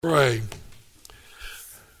Pray.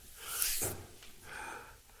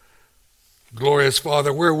 Glorious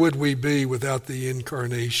Father, where would we be without the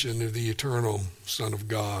incarnation of the eternal Son of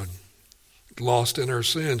God? Lost in our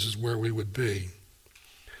sins is where we would be.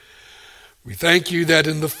 We thank you that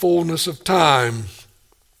in the fullness of time,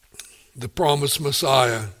 the promised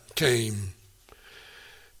Messiah came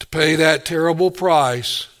to pay that terrible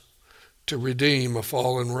price to redeem a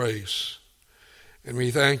fallen race. And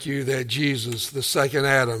we thank you that Jesus, the second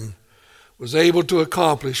Adam, was able to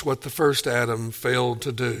accomplish what the first Adam failed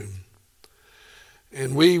to do.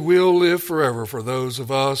 And we will live forever for those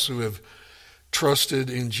of us who have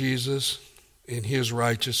trusted in Jesus, in his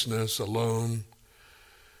righteousness alone.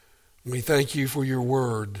 We thank you for your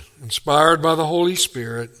word, inspired by the Holy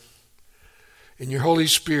Spirit. And your Holy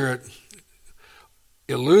Spirit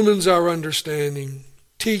illumines our understanding,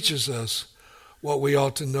 teaches us what we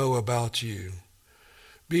ought to know about you.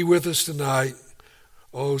 Be with us tonight,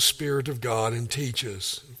 O Spirit of God, and teach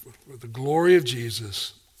us. For the glory of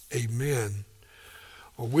Jesus, amen.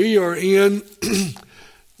 Well, we are in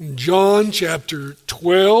John chapter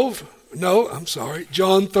 13,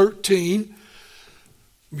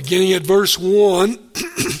 beginning at verse 1.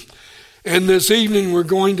 And this evening we're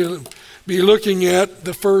going to be looking at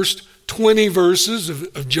the first 20 verses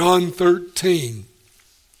of John 13.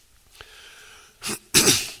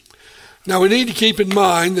 Now we need to keep in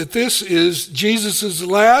mind that this is Jesus'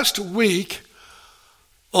 last week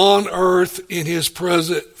on earth in his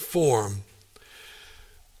present form.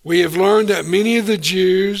 We have learned that many of the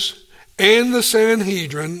Jews and the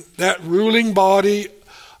Sanhedrin, that ruling body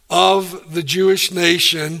of the Jewish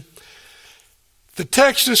nation, the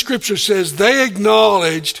text of Scripture says they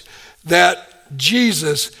acknowledged that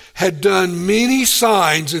Jesus had done many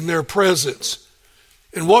signs in their presence.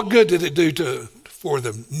 And what good did it do for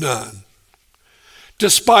them? None.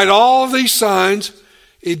 Despite all of these signs,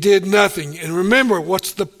 it did nothing. And remember, what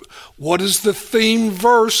is the theme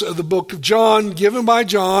verse of the book of John, given by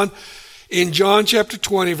John in John chapter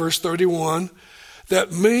 20, verse 31,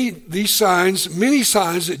 that many signs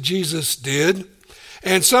that Jesus did,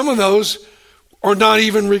 and some of those are not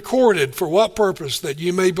even recorded. For what purpose? That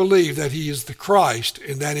you may believe that he is the Christ,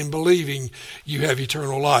 and that in believing you have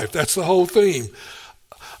eternal life. That's the whole theme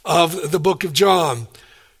of the book of John.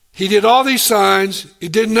 He did all these signs.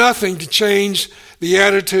 It did nothing to change the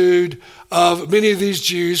attitude of many of these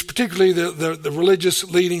Jews, particularly the religious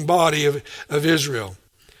leading body of Israel.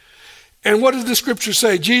 And what does the Scripture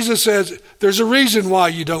say? Jesus says there's a reason why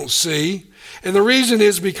you don't see. And the reason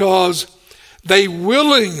is because they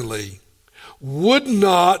willingly would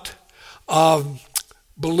not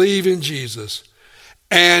believe in Jesus.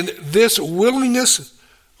 And this willingness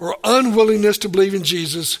or unwillingness to believe in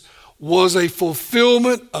Jesus was a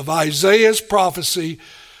fulfillment of Isaiah's prophecy,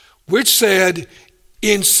 which said,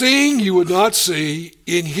 in seeing you would not see,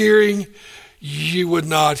 in hearing you would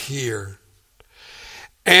not hear.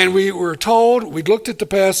 And we were told, we looked at the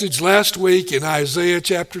passage last week in Isaiah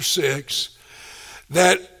chapter 6,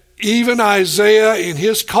 that even Isaiah in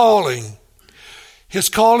his calling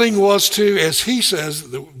was to, as he says,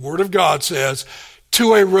 the Word of God says,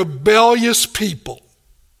 to a rebellious people.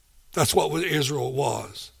 That's what Israel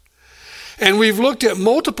was. And we've looked at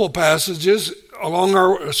multiple passages along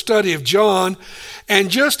our study of John, and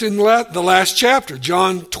just in the last chapter,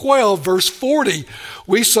 John 12, verse 40,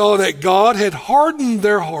 we saw that God had hardened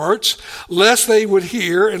their hearts lest they would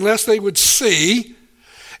hear and lest they would see.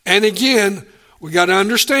 And again, we got to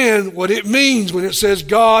understand what it means when it says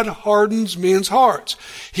God hardens men's hearts.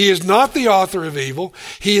 He is not the author of evil.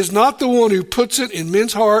 He is not the one who puts it in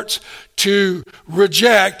men's hearts to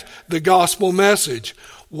reject the gospel message.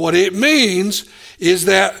 What it means is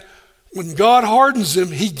that when God hardens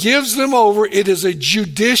them, he gives them over. It is a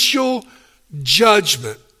judicial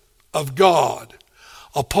judgment of God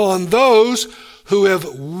upon those who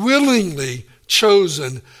have willingly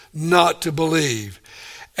chosen not to believe.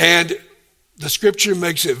 And the Scripture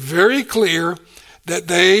makes it very clear that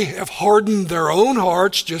they have hardened their own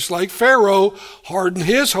hearts, just like Pharaoh hardened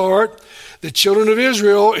his heart. The children of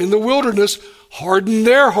Israel in the wilderness hardened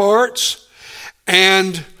their hearts.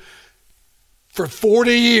 And for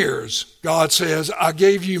 40 years, God says, I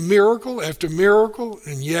gave you miracle after miracle,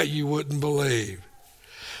 and yet you wouldn't believe.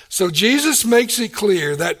 So Jesus makes it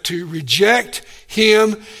clear that to reject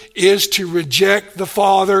him is to reject the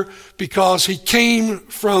Father, because he came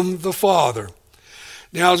from the Father.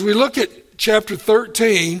 Now, as we look at chapter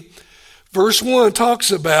 13, verse 1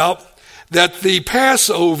 talks about that the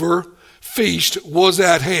Passover feast was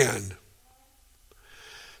at hand.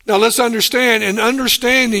 Now let's understand, in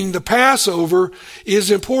understanding the Passover is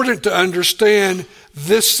important to understand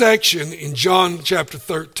this section in John chapter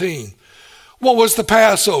 13. What was the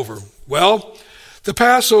Passover? Well, the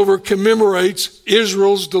Passover commemorates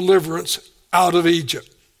Israel's deliverance out of Egypt.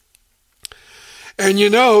 And you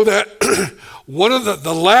know that one of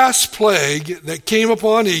the last plague that came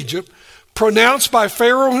upon Egypt, pronounced by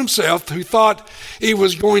Pharaoh himself, who thought he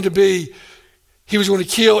was going to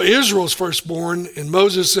kill Israel's firstborn, and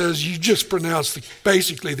Moses says, you just pronounced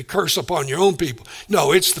basically the curse upon your own people.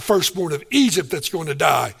 No, it's the firstborn of Egypt that's going to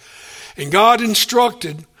die. And God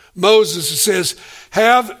instructed Moses, it says,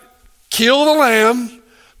 kill the lamb,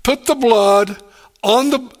 put the blood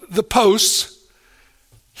on the posts,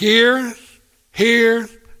 here,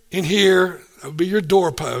 and here. That would be your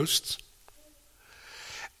doorposts.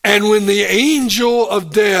 And when the angel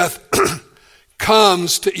of death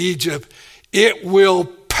comes to Egypt, it will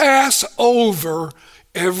pass over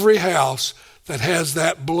every house that has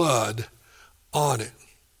that blood on it.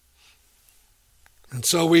 And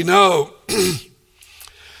so we know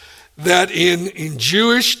that in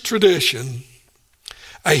Jewish tradition,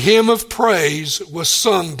 a hymn of praise was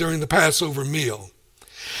sung during the Passover meal.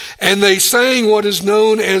 And they sang what is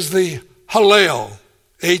known as the Hallel,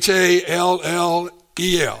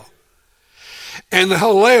 Hallel. And the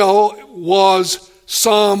Hallel was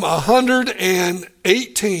Psalm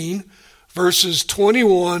 118, verses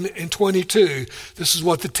 21 and 22. This is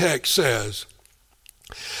what the text says.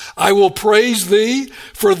 I will praise thee,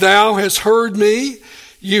 for thou hast heard me.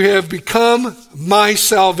 You have become my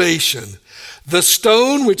salvation. The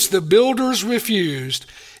stone which the builders refused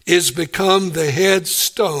is become the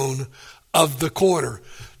headstone of the corner.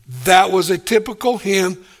 That was a typical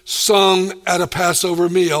hymn sung at a Passover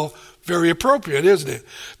meal. Very appropriate, isn't it?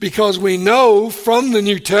 Because we know from the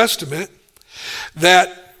New Testament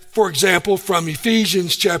that, for example, from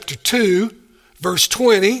Ephesians chapter 2, verse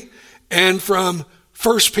 20, and from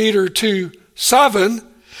 1 Peter 2:7,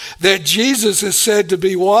 that Jesus is said to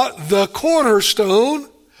be what? The cornerstone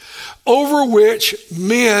over which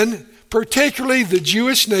men, particularly the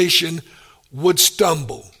Jewish nation, would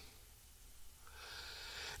stumble.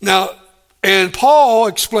 Now, and Paul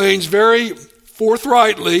explains very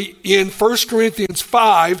forthrightly in 1 Corinthians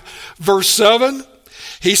 5, verse 7,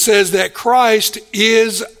 he says that Christ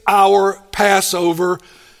is our Passover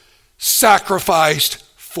sacrificed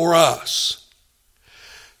for us.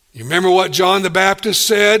 You remember what John the Baptist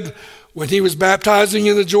said when he was baptizing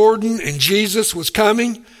in the Jordan and Jesus was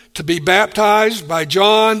coming to be baptized by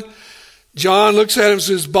John? John looks at him and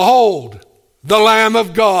says, behold, the Lamb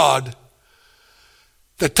of God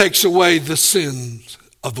that takes away the sins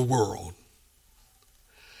of the world.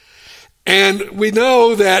 And we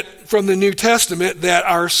know that from the New Testament that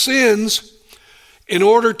our sins, in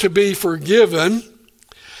order to be forgiven,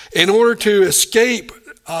 in order to escape,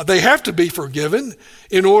 they have to be forgiven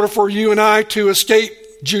in order for you and I to escape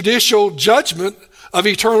judicial judgment of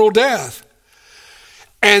eternal death.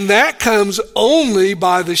 And that comes only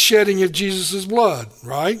by the shedding of Jesus' blood,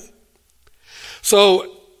 right?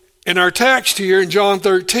 So in our text here in John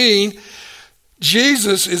 13,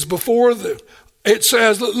 Jesus is before it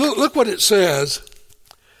says, look what it says.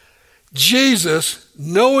 Jesus,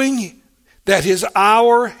 knowing that his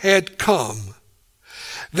hour had come,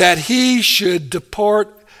 that he should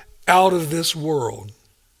depart out of this world.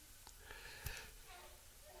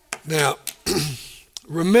 Now,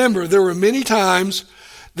 remember, there were many times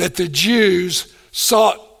that the Jews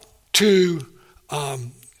sought to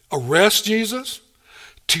arrest Jesus,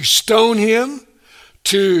 to stone him,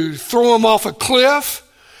 to throw him off a cliff.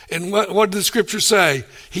 And what did the scripture say?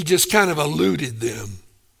 He just kind of eluded them.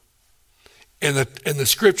 And the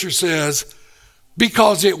scripture says,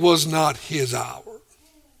 because it was not his hour.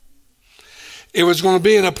 It was going to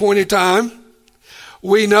be an appointed time.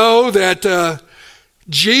 We know that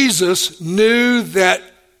Jesus knew that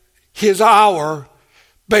his hour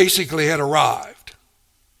basically had arrived.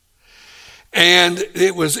 And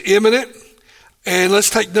it was imminent. And let's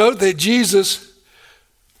take note that Jesus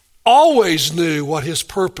always knew what his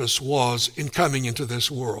purpose was in coming into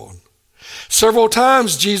this world. Several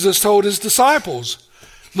times Jesus told his disciples,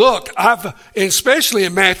 look, and especially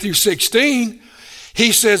in Matthew 16,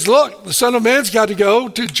 he says, look, the Son of Man's got to go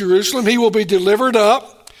to Jerusalem. He will be delivered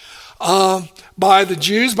up by the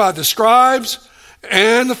Jews, by the scribes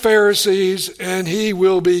and the Pharisees, and he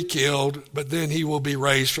will be killed, but then he will be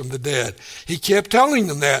raised from the dead. He kept telling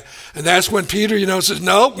them that. And that's when Peter, says,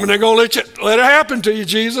 no, we're not going to let it happen to you,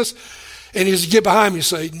 Jesus. And he says, get behind me,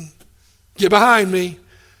 Satan. Get behind me,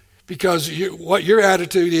 because what your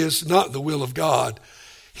attitude is not the will of God.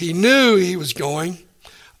 He knew he was going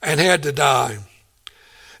and had to die.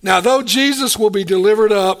 Now, though Jesus will be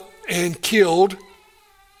delivered up and killed,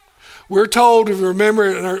 we're told, if you remember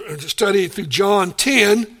in our study through John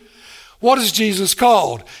 10, what is Jesus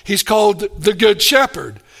called? He's called the Good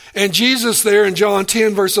Shepherd. And Jesus there in John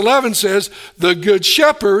 10 verse 11 says, the Good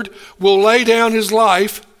Shepherd will lay down his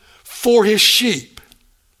life for his sheep.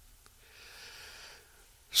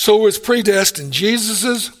 So it's predestined.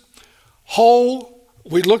 Jesus's whole,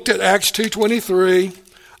 we looked at Acts 2:23.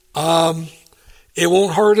 It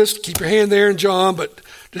won't hurt us. Keep your hand there in John, but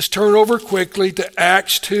just turn over quickly to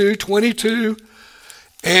Acts 2:22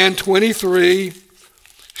 and 23.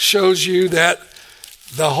 Shows you that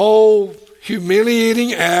the whole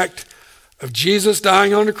humiliating act of Jesus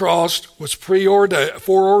dying on the cross was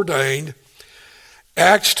foreordained.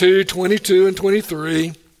 Acts 2:22 and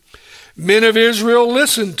 23. Men of Israel,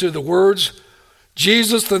 listen to the words,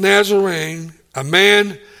 Jesus the Nazarene, a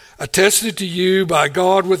man attested to you by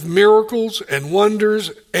God with miracles and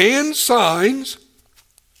wonders and signs,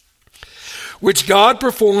 which God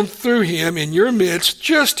performed through him in your midst,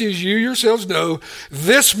 just as you yourselves know,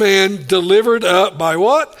 this man delivered up by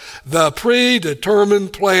what? The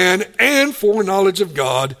predetermined plan and foreknowledge of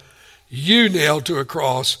God, you nailed to a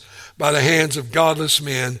cross by the hands of godless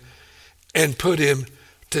men and put him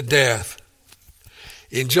to death.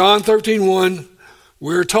 In John 13:1,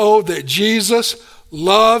 we're told that Jesus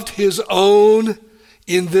loved his own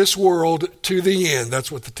in this world to the end.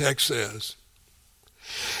 That's what the text says.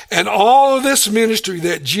 And all of this ministry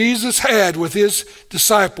that Jesus had with his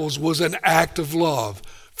disciples was an act of love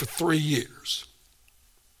for 3 years.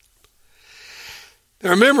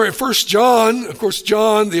 Now remember in 1 John, of course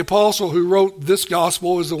John, the apostle who wrote this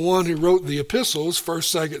gospel, is the one who wrote the epistles, 1st,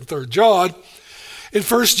 2nd, and 3rd John. In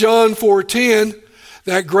 1 John 4:10,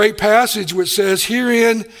 that great passage which says,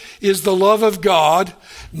 herein is the love of God,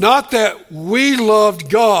 not that we loved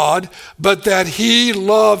God, but that he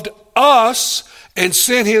loved us and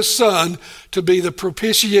sent his Son to be the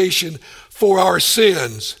propitiation for our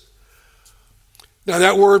sins. Now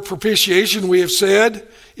that word propitiation, we have said,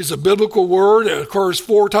 is a biblical word. It occurs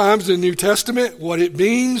 4 times in the New Testament. What it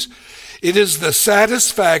means, it is the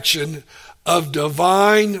satisfaction of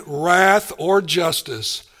divine wrath or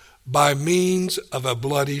justice by means of a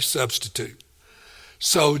bloody substitute.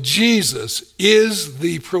 So Jesus is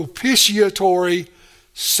the propitiatory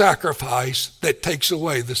sacrifice that takes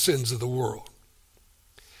away the sins of the world.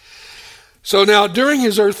 So now during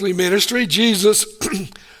his earthly ministry, Jesus,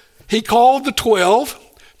 he called the 12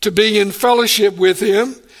 to be in fellowship with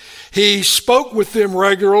him. He spoke with them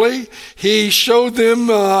regularly. He showed them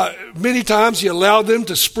many times, he allowed them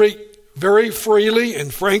to speak very freely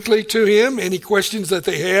and frankly to him, any questions that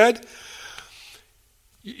they had.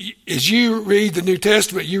 As you read the New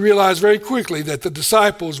Testament, you realize very quickly that the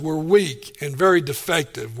disciples were weak and very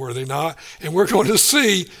defective, were they not? And we're going to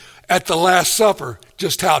see at the Last Supper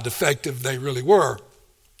just how defective they really were.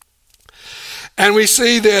 And we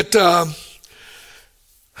see that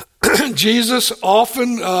Jesus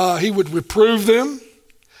often, he would reprove them,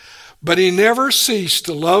 but he never ceased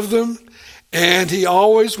to love them, and he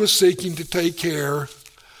always was seeking to take care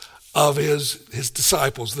of his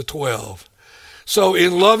disciples, the 12. So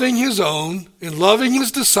in loving his own, in loving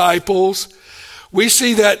his disciples, we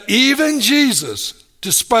see that even Jesus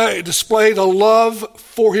displayed a love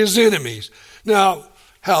for his enemies. Now,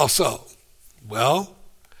 how so? Well,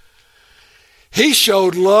 he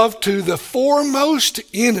showed love to the foremost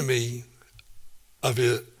enemy of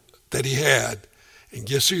it that he had. And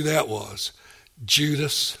guess who that was?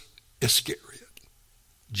 Judas Iscariot.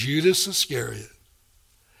 Judas Iscariot.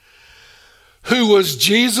 Who was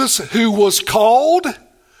Jesus, who was called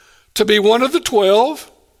to be one of the 12,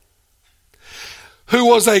 who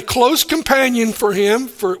was a close companion for him,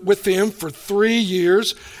 with him for 3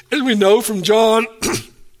 years. As we know from John,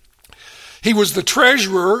 he was the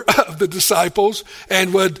treasurer of the disciples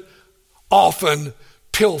and would often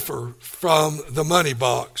pilfer from the money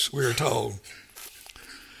box, we are told.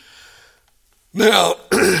 Now,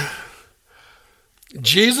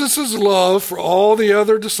 Jesus' love for all the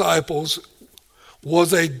other disciples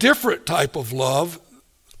was a different type of love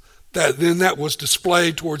that was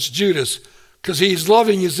displayed towards Judas, because he's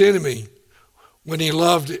loving his enemy when he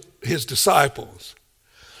loved his disciples.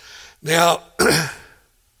 Now,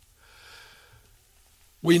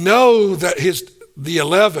 we know that the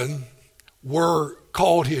 11 were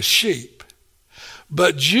called his sheep,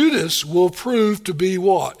 but Judas will prove to be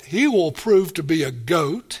what? He will prove to be a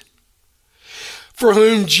goat for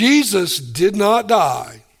whom Jesus did not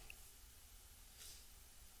die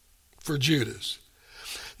for Judas.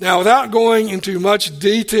 Now, without going into much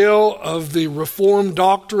detail of the Reformed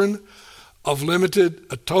doctrine of limited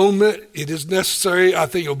atonement, it is necessary, I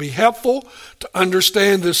think it will be helpful to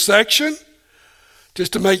understand this section,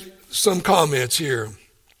 just to make some comments here.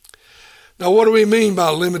 Now, what do we mean by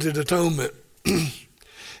limited atonement?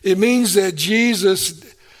 It means that Jesus,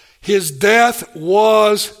 his death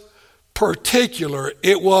was particular.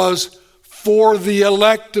 It was for the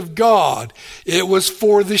elect of God. It was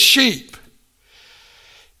for the sheep.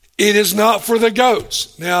 It is not for the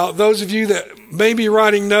goats. Now, those of you that may be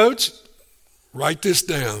writing notes, write this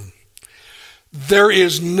down. There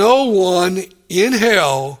is no one in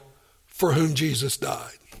hell for whom Jesus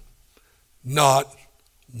died. Not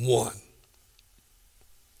one.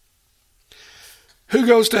 Who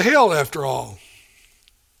goes to hell after all?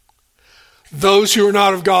 Those who are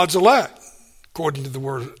not of God's elect, according to the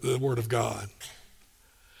word of God.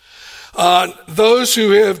 Those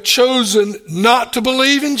who have chosen not to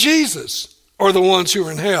believe in Jesus are the ones who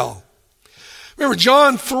are in hell. Remember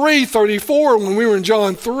John 3:34, when we were in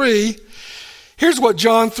John 3, here's what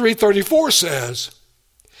John 3:34 says.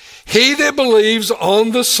 He that believes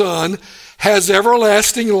on the Son has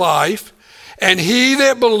everlasting life, and he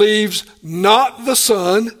that believes not the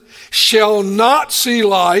Son shall not see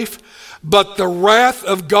life, but the wrath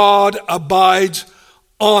of God abides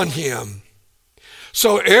on him.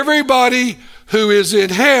 So everybody who is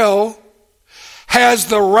in hell has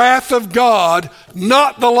the wrath of God,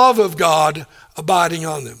 not the love of God, abiding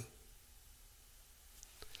on them.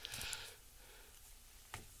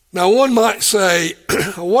 Now one might say,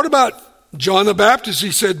 what about John the Baptist?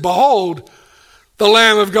 He said, behold, the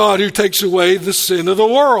Lamb of God who takes away the sin of the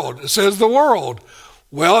world. It says the world.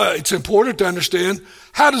 Well, it's important to understand,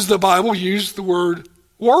 how does the Bible use the word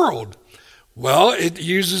world? Well, it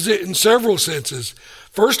uses it in several senses.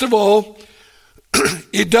 First of all,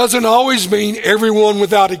 it doesn't always mean everyone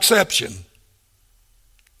without exception.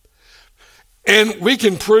 And we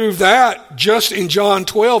can prove that just in John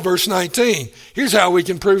 12, verse 19. Here's how we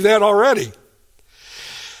can prove that already.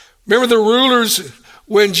 Remember the rulers,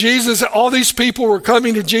 when Jesus, all these people were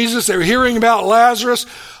coming to Jesus, they were hearing about Lazarus.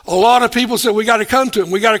 A lot of people said, we got to come to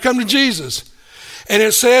him. We got to come to Jesus. And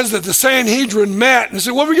it says that the Sanhedrin met and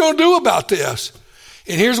said, what are we going to do about this?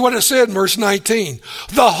 And here's what it said in verse 19.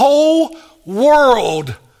 The whole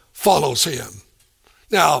world follows him.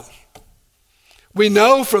 Now, we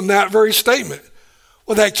know from that very statement,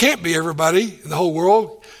 well, that can't be everybody in the whole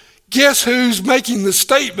world. Guess who's making the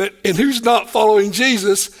statement and who's not following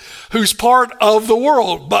Jesus, who's part of the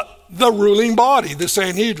world, but the ruling body, the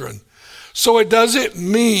Sanhedrin. So it doesn't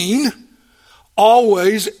mean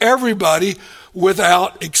always everybody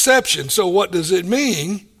without exception. So what does it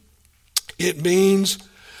mean? It means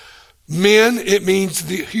men, it means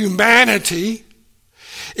the humanity.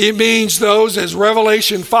 It means those, as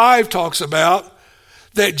Revelation 5 talks about,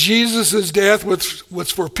 that Jesus' death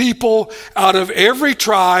was for people out of every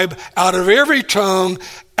tribe, out of every tongue,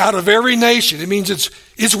 out of every nation. It means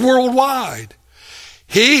it's worldwide.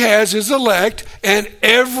 He has his elect, and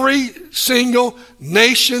every single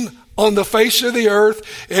nation on the face of the earth,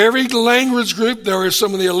 every language group, there is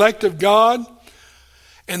some of the elect of God,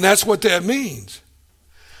 and that's what that means.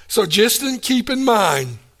 So just keep in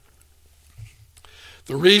mind,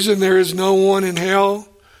 the reason there is no one in hell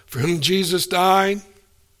for whom Jesus died,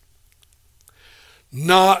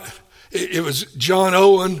 it was John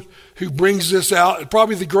Owen who brings this out.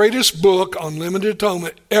 Probably the greatest book on limited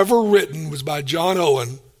atonement ever written was by John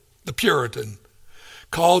Owen, the Puritan,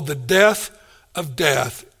 called The Death of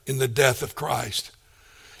Death in the Death of Christ.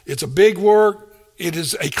 It's a big work. It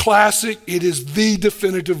is a classic. It is the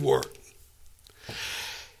definitive work.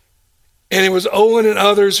 And it was Owen and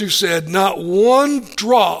others who said, not one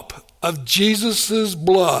drop of Jesus'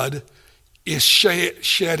 blood is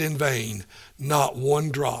shed in vain. Not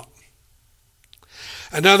one drop.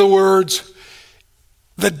 In other words,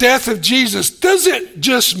 the death of Jesus doesn't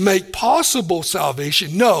just make possible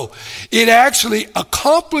salvation. No, it actually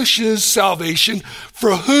accomplishes salvation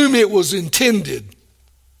for whom it was intended.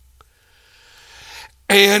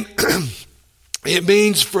 And it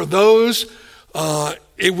means for those,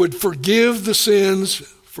 it would forgive the sins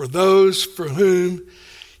for those for whom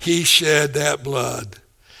he shed that blood.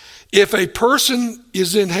 If a person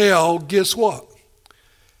is in hell, guess what?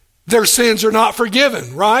 Their sins are not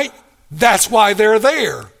forgiven, right? That's why they're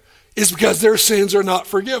there. It's because their sins are not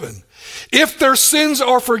forgiven. If their sins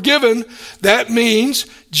are forgiven, that means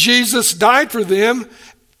Jesus died for them.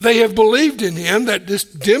 They have believed in him. That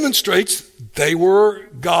just demonstrates they were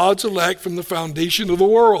God's elect from the foundation of the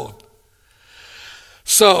world.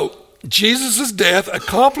 So, Jesus' death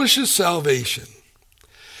accomplishes salvation.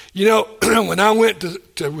 You know, when I went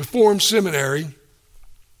to Reformed Seminary,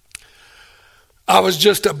 I was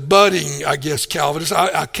just a budding, Calvinist.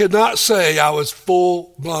 I could not say I was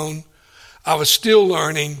full blown. I was still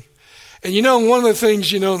learning. And one of the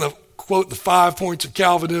things, quote the 5 points of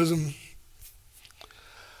Calvinism.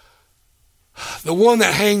 The one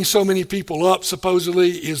that hangs so many people up, supposedly,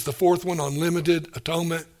 is the fourth one on limited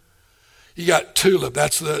atonement. You got TULIP,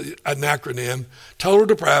 that's an acronym. Total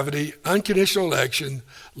depravity, unconditional election,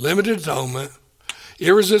 limited atonement,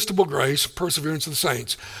 irresistible grace, perseverance of the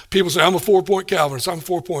saints. People say, I'm a 4-point Calvinist, I'm a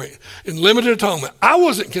 4-point. In limited atonement, I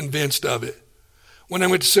wasn't convinced of it when I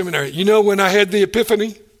went to seminary. You know when I had the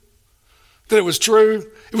epiphany that it was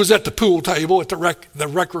true? It was at the pool table at the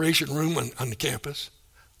recreation room on the campus.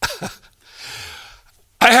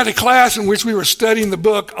 I had a class in which we were studying the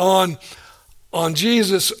book on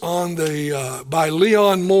Jesus by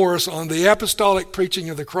Leon Morris on the apostolic preaching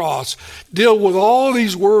of the cross, deal with all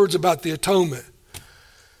these words about the atonement.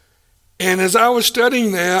 And as I was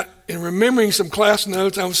studying that and remembering some class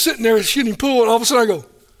notes, I was sitting there shooting pool, and all of a sudden I go,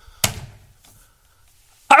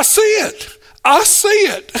 I see it. I see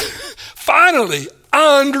it. Finally,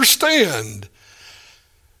 I understand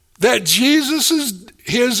that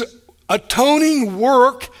his atoning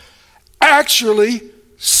work actually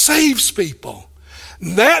saves people.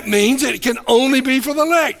 That means it can only be for the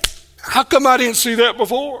elect. How come I didn't see that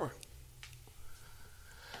before?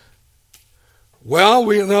 Well,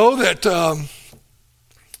 we know that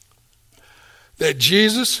that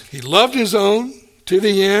Jesus, he loved his own to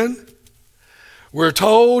the end. We're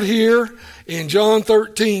told here in John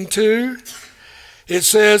 13:2, it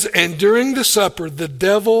says, and during the supper, the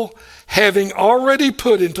devil, having already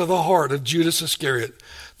put into the heart of Judas Iscariot,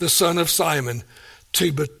 the son of Simon,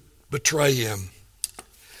 to betray him.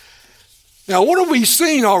 Now, what have we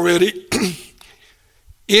seen already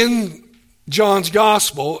in John's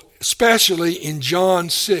gospel, especially in John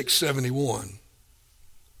 6:71?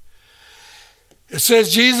 It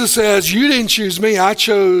says, Jesus says, you didn't choose me, I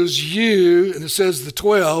chose you. And it says the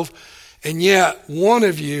 12, and yet one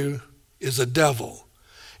of you is a devil.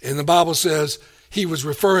 And the Bible says he was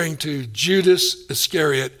referring to Judas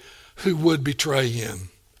Iscariot, who would betray him.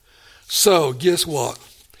 So, guess what?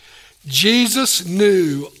 Jesus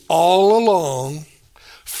knew all along,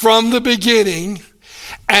 from the beginning,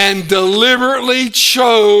 and deliberately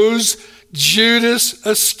chose Judas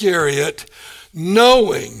Iscariot,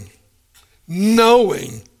 knowing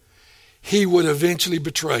he would eventually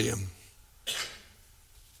betray him.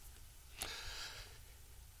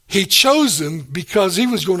 He chose him because he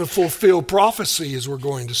was going to fulfill prophecy, as we're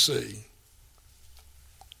going to see.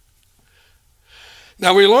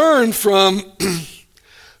 Now we learn from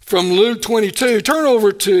Luke 22. Turn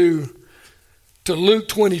over to Luke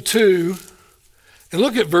 22 and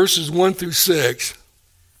look at verses 1 through 6.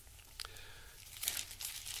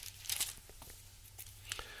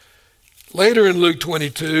 Later in Luke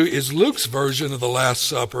 22 is Luke's version of the Last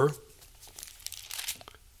Supper.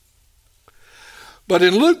 But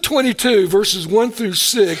in Luke 22, verses 1 through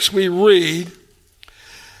 6, we read,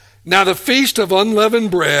 now the feast of unleavened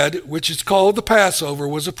bread, which is called the Passover,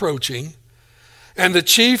 was approaching, and the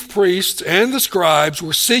chief priests and the scribes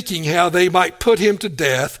were seeking how they might put him to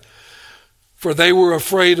death, for they were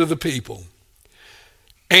afraid of the people.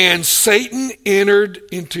 And Satan entered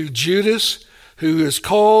into Judas, who is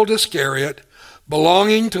called Iscariot,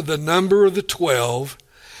 belonging to the number of the 12,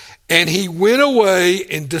 and he went away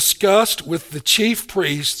and discussed with the chief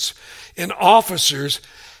priests and officers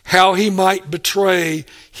how he might betray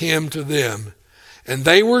him to them. And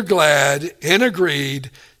they were glad and agreed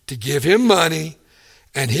to give him money,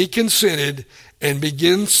 and he consented and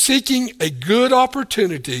began seeking a good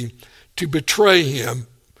opportunity to betray him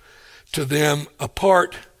to them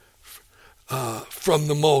apart from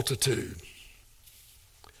the multitude.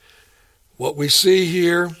 What we see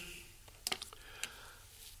here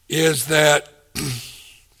is that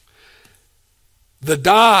the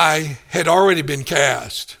die had already been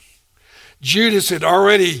cast. Judas had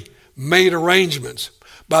already made arrangements.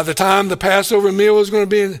 By the time the Passover meal was going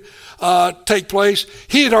to take place,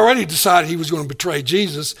 he had already decided he was going to betray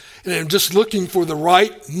Jesus, and just looking for the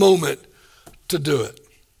right moment to do it.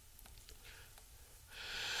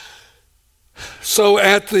 So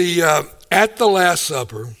at the Last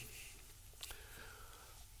Supper,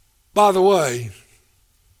 by the way,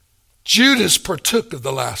 Judas partook of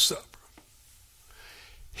the Last Supper.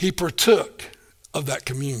 He partook of that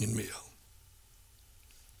communion meal.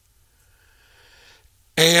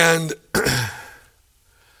 And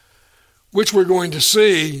which we're going to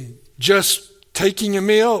see, just taking a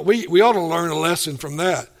meal, we ought to learn a lesson from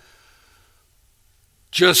that.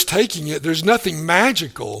 Just taking it, there's nothing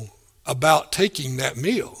magical about taking that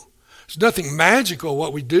meal. There's nothing magical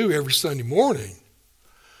what we do every Sunday morning.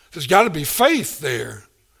 There's got to be faith there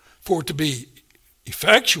for it to be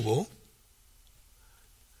effectual.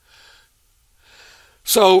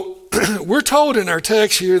 So we're told in our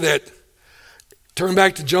text here that, turn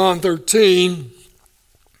back to John 13,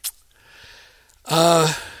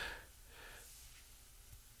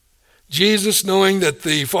 Jesus, knowing that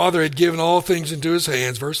the Father had given all things into his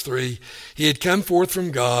hands, verse 3, he had come forth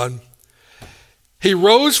from God. He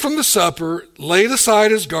rose from the supper, laid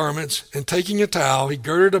aside his garments, and taking a towel, he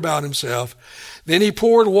girded about himself. Then he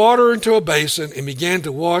poured water into a basin and began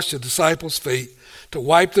to wash the disciples' feet, to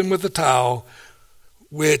wipe them with the towel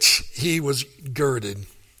which he was girded.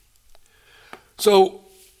 So,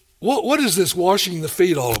 what is this washing the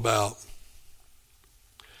feet all about?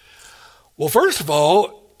 Well, first of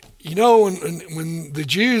all, you know, when the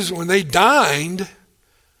Jews, when they dined,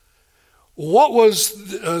 what was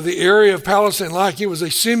the area of Palestine like? It was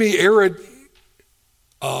a semi-arid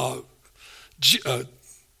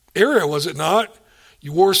area, was it not?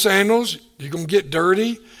 You wore sandals, you're going to get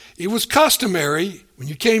dirty. It was customary, when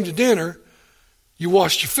you came to dinner, you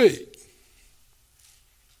washed your feet.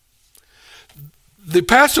 The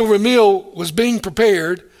Passover meal was being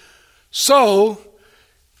prepared, so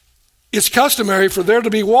it's customary for there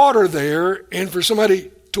to be water there and for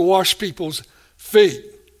somebody to wash people's feet.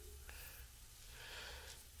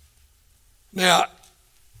 Now,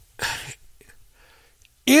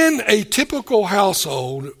 in a typical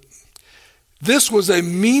household, this was a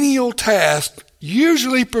menial task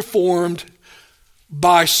usually performed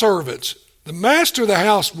by servants. The master of the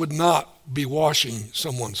house would not be washing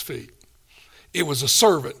someone's feet. It was a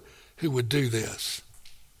servant who would do this.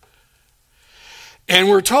 And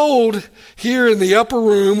we're told here in the upper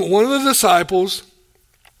room, one of the disciples,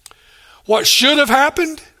 what should have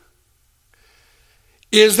happened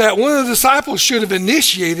is that one of the disciples should have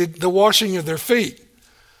initiated the washing of their feet.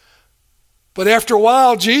 But after a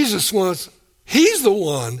while, he's the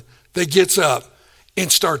one that gets up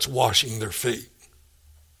and starts washing their feet.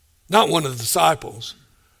 Not one of the disciples,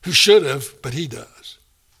 who should have, but he does.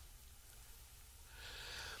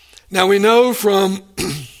 Now we know from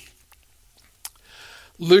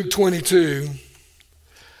Luke 22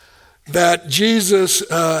 that Jesus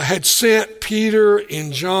had sent Peter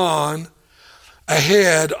and John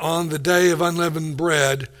ahead on the day of unleavened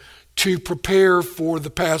bread to prepare for the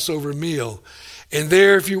Passover meal. And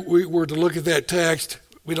there, if we were to look at that text,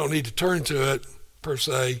 we don't need to turn to it per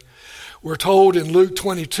se. We're told in Luke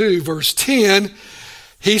 22, verse 10,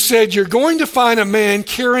 he said, "You're going to find a man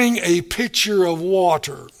carrying a pitcher of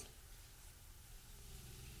water.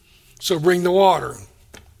 So bring the water."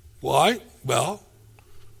 Why? Well,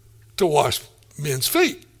 to wash men's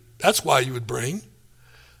feet. That's why you would bring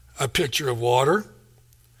a pitcher of water.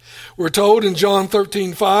 We're told in John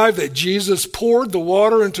 13:5 that Jesus poured the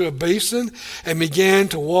water into a basin and began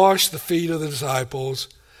to wash the feet of the disciples.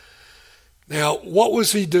 Now, what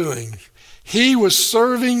was he doing? He was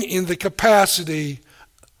serving in the capacity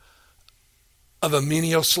of a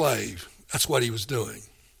menial slave. That's what he was doing.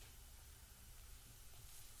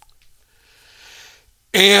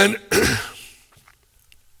 And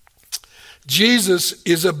Jesus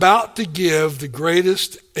is about to give the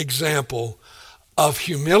greatest example of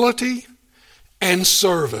humility and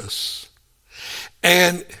service.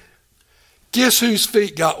 And guess whose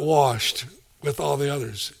feet got washed with all the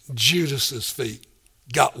others? Judas's feet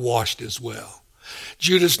got washed as well.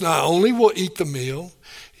 Judas not only will eat the meal,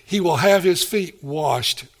 he will have his feet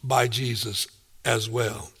washed by Jesus as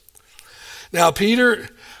well. Now, Peter,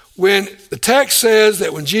 when the text says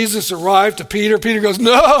that when Jesus arrived to Peter, Peter goes,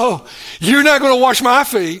 "No, you're not going to wash my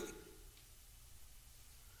feet."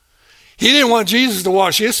 He didn't want Jesus to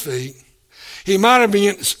wash his feet. He might have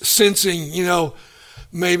been sensing,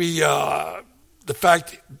 maybe the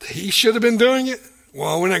fact that he should have been doing it.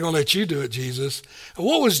 Well, we're not going to let you do it, Jesus. And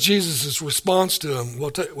what was Jesus' response to him?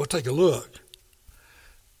 We'll take a look.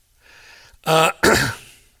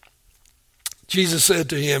 Jesus said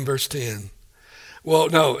to him, verse 10. Well,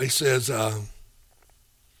 no, he says, and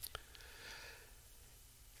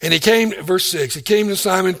he came, verse 6, he came to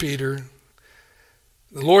Simon Peter.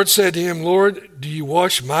 The Lord said to him, "Lord, do you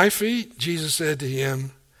wash my feet?" Jesus said to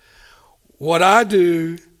him, "What I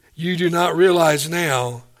do, you do not realize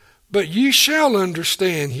now, but you shall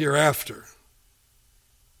understand hereafter."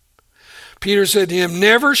 Peter said to him,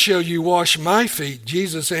 "Never shall you wash my feet."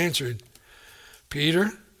 Jesus answered,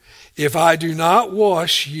 "Peter, if I do not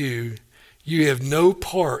wash you, you have no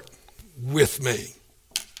part with me."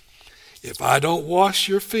 If I don't wash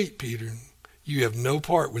your feet, Peter, you have no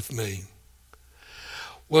part with me.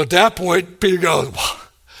 Well, at that point, Peter goes,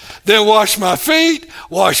 "Then wash my feet,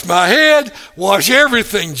 wash my head, wash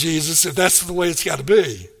everything, Jesus, if that's the way it's got to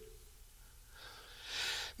be."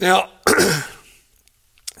 Now,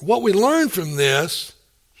 what we learn from this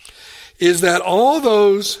is that all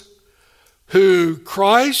those who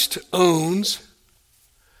Christ owns,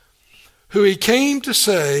 who he came to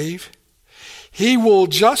save, he will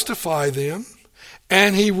justify them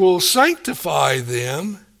and he will sanctify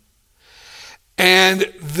them. And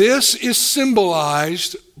this is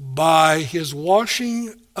symbolized by his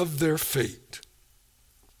washing of their feet.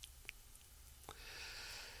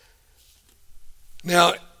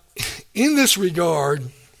 Now, in this regard,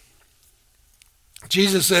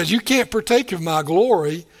 Jesus says, you can't partake of my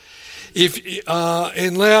glory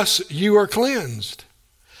unless you are cleansed.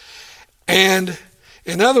 And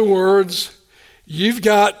in other words, you've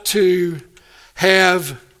got to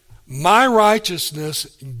have my righteousness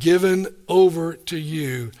given over to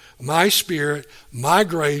you, my spirit, my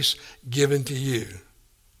grace given to you.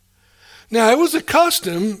 Now, it was a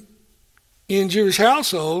custom in Jewish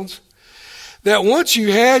households that once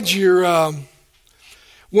you had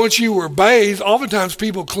once you were bathed, oftentimes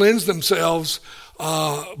people cleansed themselves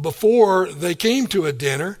before they came to a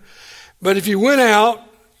dinner. But if you went out,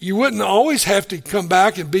 you wouldn't always have to come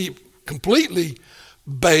back and be completely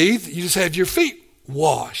bathed. You just had your feet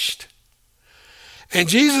washed. And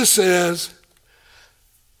Jesus says,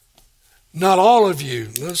 not all of you.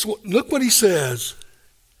 Look what he says.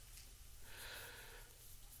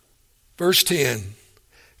 Verse 10.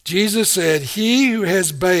 Jesus said, he who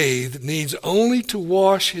has bathed needs only to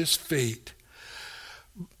wash his feet,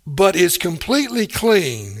 but is completely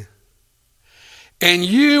clean. And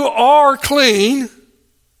you are clean,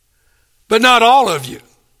 but not all of you.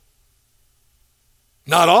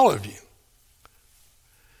 Not all of you.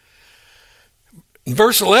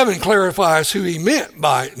 Verse 11 clarifies who he meant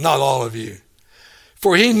by not all of you.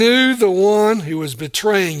 For he knew the one who was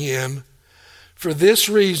betraying him. For this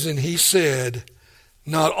reason he said,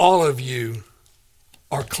 not all of you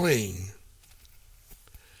are clean.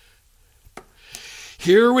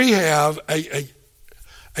 Here we have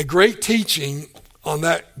a great teaching on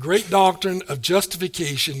that great doctrine of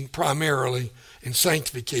justification primarily and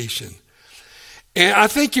sanctification. And I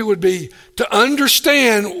think it would be to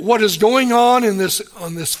understand what is going on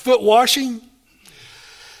this foot washing.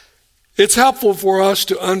 It's helpful for us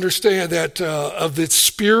to understand that of its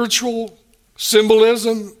spiritual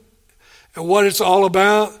symbolism and what it's all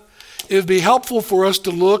about. It would be helpful for us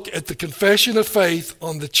to look at the Confession of Faith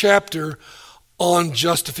on the chapter on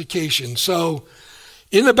justification. So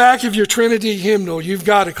in the back of your Trinity hymnal, you've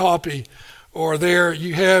got a copy, or there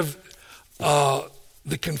you have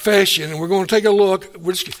the confession, and we're going to take a look.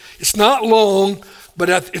 It's not long, but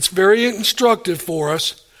it's very instructive for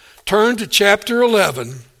us. Turn to chapter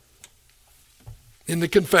 11 in the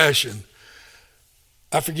confession.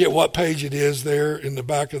 I forget what page it is there in the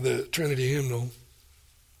back of the Trinity hymnal.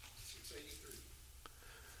 683.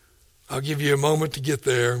 I'll give you a moment to get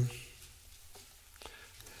there.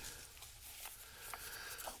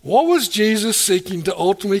 What was Jesus seeking to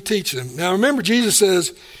ultimately teach them? Now remember, Jesus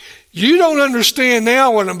says, you don't understand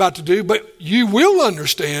now what I'm about to do, but you will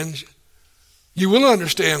understand. You will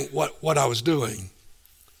understand what I was doing.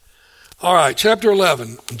 All right, chapter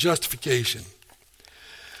 11, justification.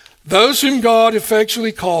 Those whom God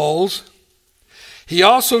effectually calls, he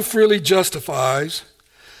also freely justifies,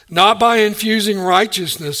 not by infusing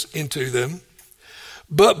righteousness into them,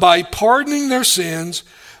 but by pardoning their sins,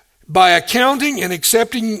 by accounting and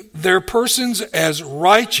accepting their persons as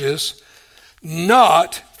righteous,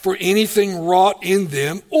 not for anything wrought in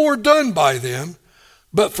them or done by them,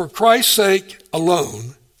 but for Christ's sake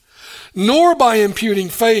alone, nor by imputing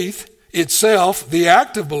faith itself, the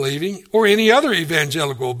act of believing, or any other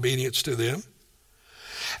evangelical obedience to them,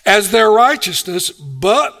 as their righteousness,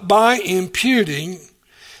 but by imputing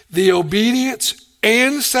the obedience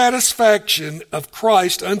and satisfaction of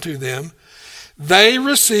Christ unto them, they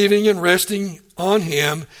receiving and resting on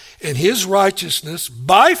him and his righteousness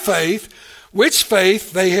by faith, which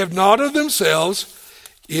faith they have not of themselves,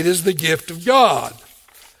 it is the gift of God.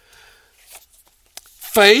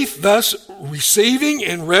 Faith, thus receiving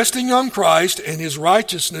and resting on Christ and his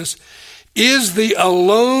righteousness, is the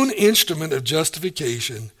alone instrument of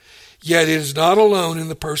justification, yet it is not alone in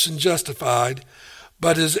the person justified,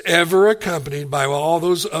 but is ever accompanied by all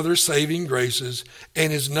those other saving graces,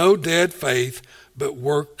 and is no dead faith, but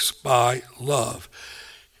works by love.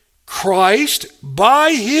 Christ,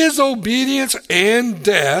 by his obedience and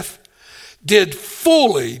death, did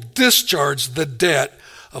fully discharge the debt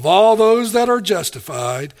of all those that are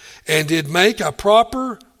justified, and did make a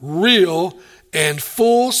proper, real, and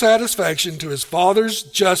full satisfaction to his Father's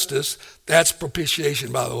justice, that's propitiation,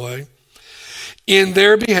 by the way, in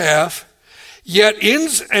their behalf, yet in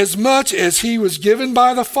as much as he was given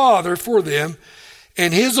by the Father for them,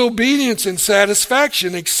 and his obedience and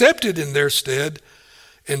satisfaction accepted in their stead,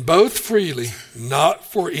 and both freely, not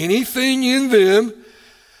for anything in them.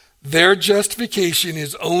 Their justification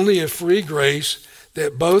is only a free grace,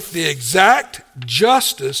 that both the exact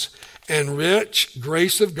justice and rich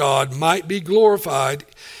grace of God might be glorified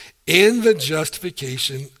in the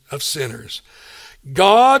justification of sinners.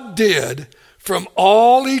 God did from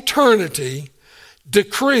all eternity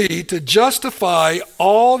decree to justify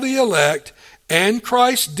all the elect, and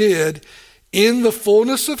Christ did in the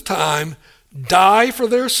fullness of time die for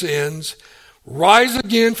their sins, rise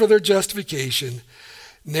again for their justification.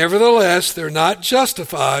 Nevertheless, they're not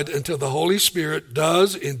justified until the Holy Spirit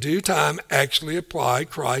does in due time actually apply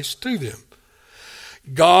Christ to them.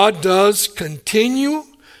 God does continue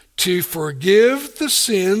to forgive the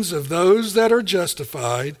sins of those that are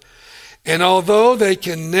justified, and although they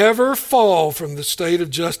can never fall from the state of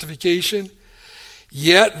justification,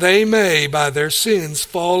 yet they may by their sins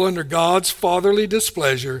fall under God's fatherly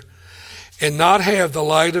displeasure and not have the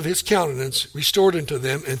light of his countenance restored unto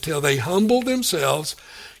them until they humble themselves,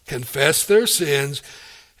 confess their sins,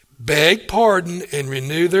 beg pardon, and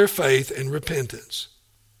renew their faith and repentance.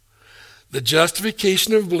 The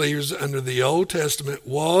justification of believers under the Old Testament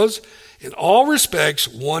was, in all respects,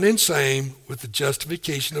 one and same with the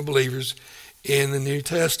justification of believers in the New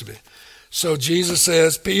Testament. So Jesus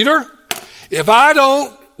says, Peter, if I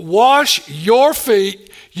don't wash your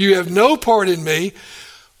feet, you have no part in me.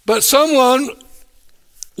 But someone,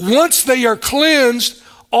 once they are cleansed,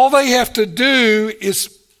 all they have to do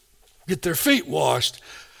is get their feet washed.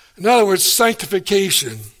 In other words,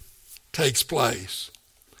 sanctification takes place.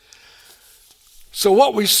 So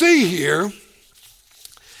what we see here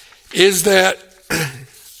is that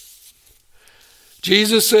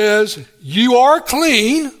Jesus says, you are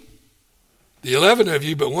clean, the 11 of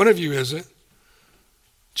you, but one of you isn't.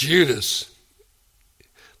 Judas,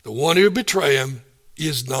 the one who betrayed him,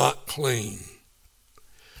 is not clean.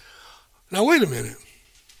 Now wait a minute.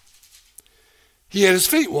 He had his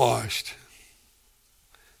feet washed.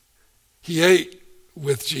 He ate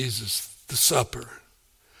with Jesus the supper.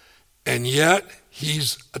 And yet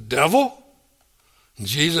he's a devil?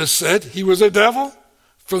 Jesus said he was a devil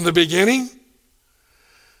from the beginning.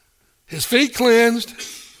 His feet cleansed,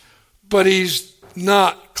 but he's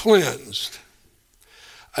not cleansed.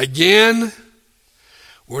 Again,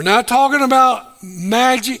 we're not talking about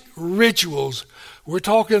magic rituals. We're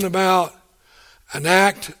talking about an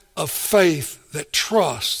act of faith that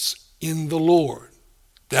trusts in the Lord.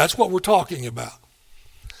 That's what we're talking about.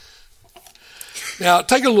 Now,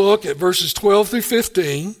 take a look at verses 12 through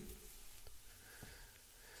 15.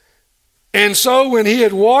 And so when he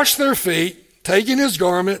had washed their feet, taken his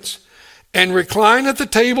garments, and reclined at the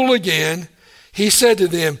table again, he said to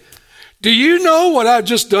them, do you know what I've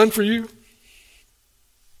just done for you?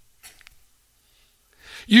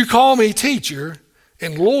 You call me teacher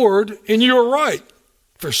and Lord, and you are right,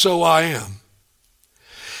 for so I am.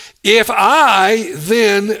 If I,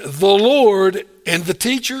 then, the Lord and the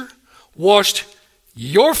teacher, washed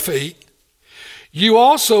your feet, you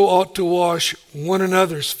also ought to wash one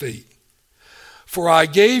another's feet. For I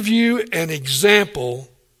gave you an example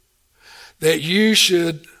that you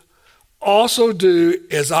should also do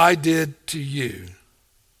as I did to you.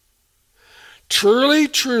 Truly,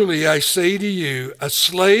 truly, I say to you, a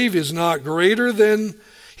slave is not greater than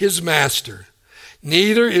his master,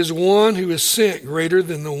 neither is one who is sent greater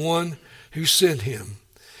than the one who sent him.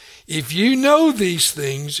 If you know these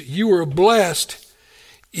things, you are blessed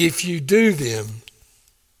if you do them.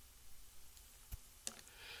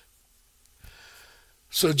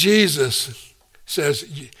 So Jesus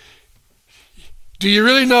says, do you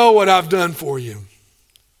really know what I've done for you?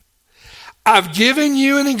 I've given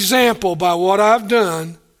you an example by what I've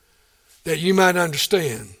done that you might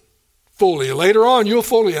understand fully. Later on, you'll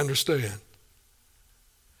fully understand.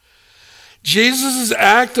 Jesus'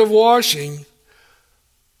 act of washing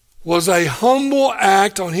was a humble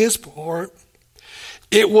act on his part.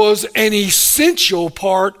 It was an essential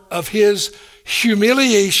part of his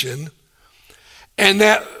humiliation, and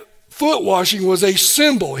that foot washing was a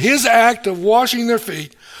symbol. His act of washing their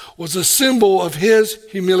feet was a symbol of his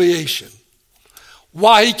humiliation.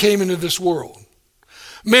 Why he came into this world.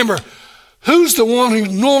 Remember, who's the one who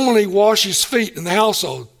normally washes feet in the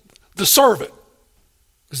household? The servant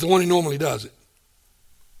is the one who normally does it.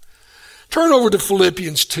 Turn over to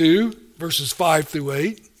Philippians 2, verses 5 through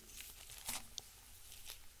 8.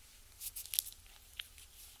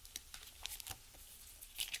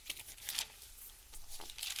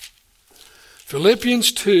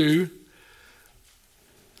 Philippians 2.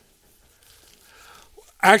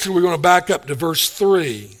 Actually, we're going to back up to verse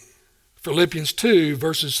 3. Philippians 2,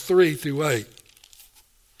 verses 3 through 8.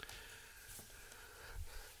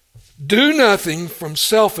 Do nothing from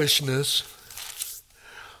selfishness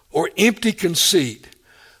or empty conceit,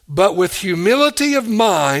 but with humility of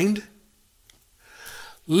mind,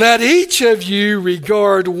 let each of you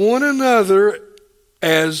regard one another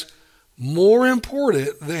as more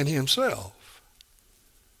important than himself.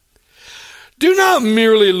 Do not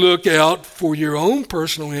merely look out for your own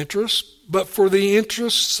personal interests, but for the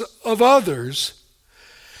interests of others.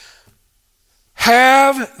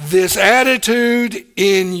 Have this attitude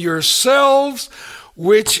in yourselves,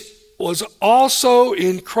 which was also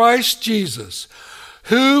in Christ Jesus,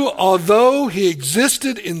 who, although he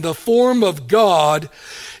existed in the form of God,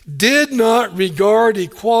 did not regard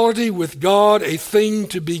equality with God a thing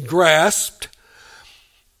to be grasped.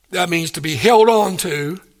 That means to be held on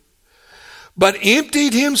to. But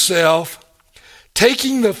emptied himself,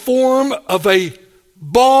 taking the form of a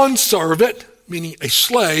bondservant, meaning a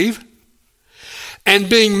slave, and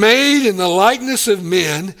being made in the likeness of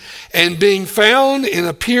men, and being found in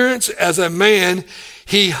appearance as a man,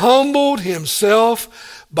 he humbled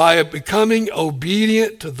himself by becoming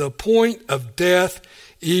obedient to the point of death,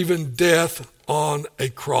 even death on a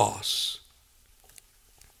cross.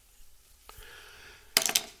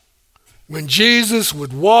 When Jesus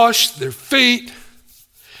would wash their feet,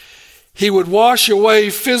 he would wash away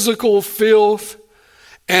physical filth,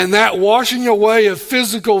 and that washing away of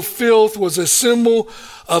physical filth was a symbol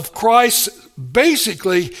of Christ's,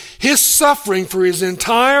 basically, his suffering for his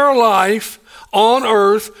entire life on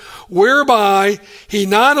earth, whereby he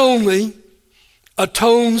not only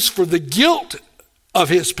atones for the guilt of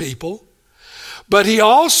his people, but he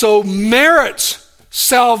also merits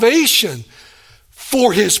salvation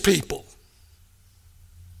for his people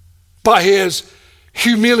by his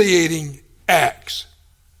humiliating acts.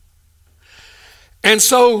 And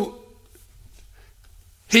so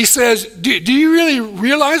he says, do you really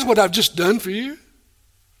realize what I've just done for you?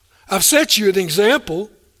 I've set you an example.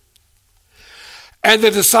 And the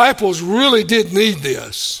disciples really did need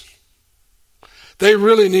this. They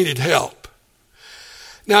really needed help.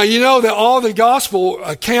 Now, you know that all the gospel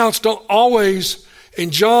accounts don't always,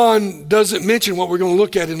 and John doesn't mention what we're going to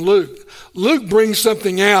look at in Luke. Luke brings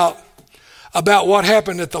something out about what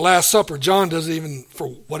happened at the Last Supper. John doesn't even, for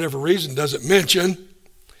whatever reason, doesn't mention.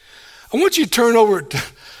 I want you to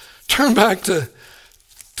turn back to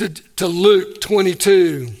Luke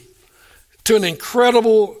 22, to an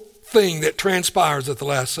incredible thing that transpires at the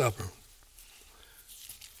Last Supper.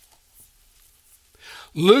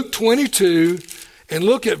 Luke 22, and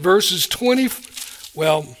look at verses 20,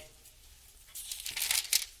 we're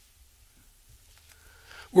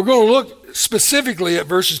going to look specifically at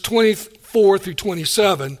verses 24 through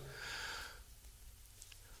 27,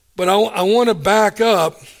 but I want to back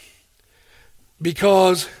up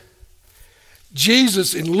because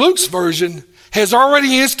Jesus, in Luke's version, has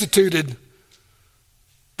already instituted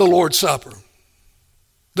the Lord's Supper,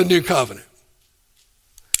 the new covenant,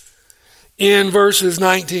 in verses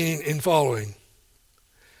 19 and following.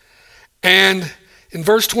 And in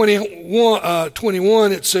verse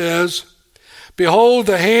 21 it says, Behold,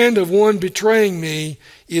 the hand of one betraying me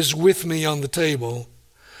is with me on the table.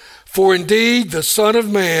 For indeed the Son of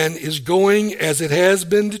Man is going as it has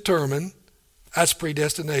been determined. That's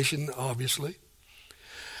predestination, obviously.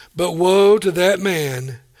 But woe to that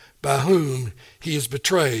man by whom he is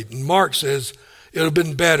betrayed. And Mark says it would have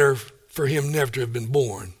been better for him never to have been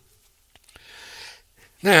born.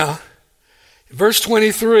 Now, in verse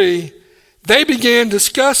 23, they began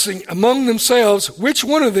discussing among themselves which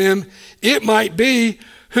one of them it might be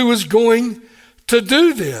who was going to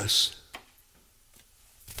do this.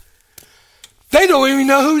 They don't even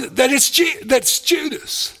know that's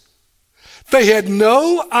Judas. They had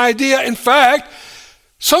no idea. In fact,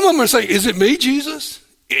 some of them are saying, is it me, Jesus?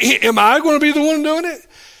 Am I going to be the one doing it?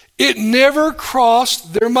 It never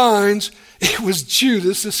crossed their minds it was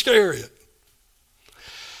Judas Iscariot.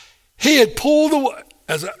 He had pulled the,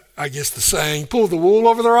 as I guess the saying, pulled the wool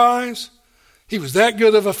over their eyes. He was that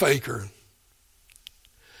good of a faker.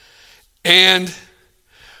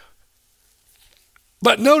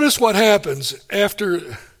 But notice what happens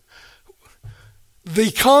after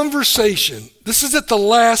the conversation. This is at the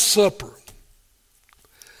Last Supper.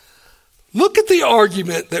 Look at the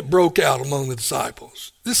argument that broke out among the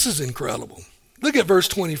disciples. This is incredible. Look at verse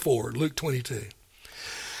 24, Luke 22.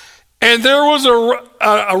 And there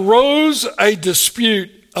arose a dispute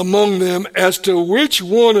among them as to which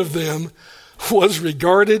one of them was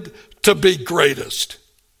regarded to be greatest.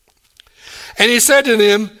 And he said to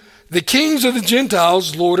them, the kings of the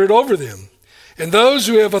Gentiles lord it over them, and those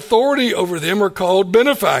who have authority over them are called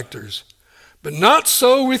benefactors. But not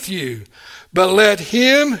so with you, but let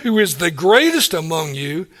him who is the greatest among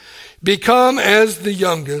you become as the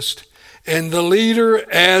youngest, and the leader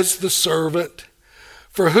as the servant.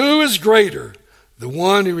 For who is greater, the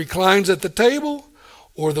one who reclines at the table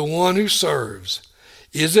or the one who serves?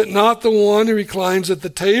 Is it not the one who reclines at the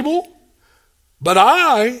table? But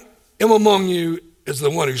I am among you as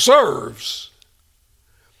the one who serves.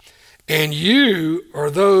 And you are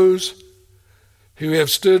those who have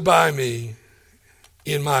stood by me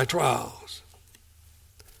in my trials.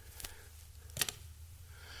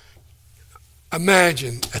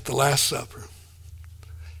 Imagine at the Last Supper,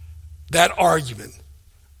 that argument,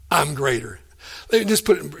 I'm greater. Let me just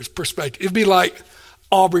put it in perspective. It'd be like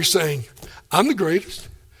Aubrey saying, I'm the greatest.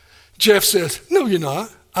 Jeff says, no, you're not.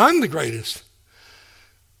 I'm the greatest.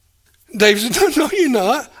 David says, no, you're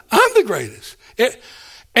not. I'm the greatest.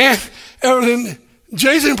 And then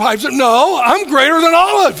Jason pipes up, no, I'm greater than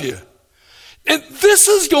all of you. And this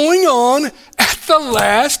is going on at the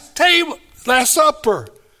Last Supper.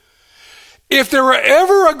 If there were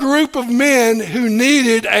ever a group of men who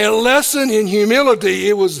needed a lesson in humility,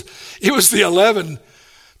 it was the 11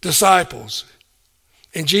 disciples.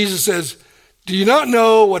 And Jesus says, do you not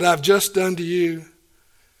know what I've just done to you?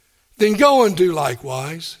 Then go and do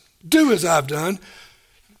likewise. Do as I've done.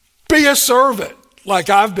 Be a servant like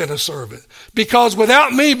I've been a servant. Because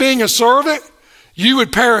without me being a servant, you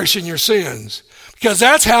would perish in your sins. Because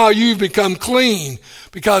that's how you've become clean.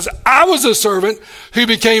 Because I was a servant who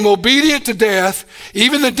became obedient to death,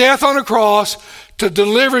 even the death on a cross, to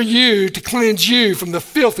deliver you, to cleanse you from the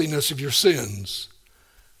filthiness of your sins.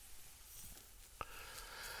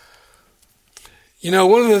 You know,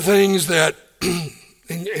 one of the things that,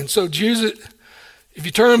 and so Jesus, if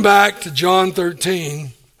you turn back to John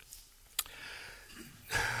 13,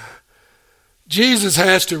 Jesus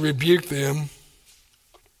has to rebuke them.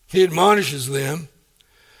 He admonishes them.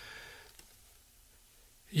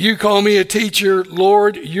 You call me a teacher,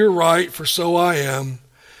 Lord, you're right, for so I am.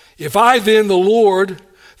 If I then, the Lord,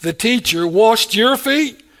 the teacher, washed your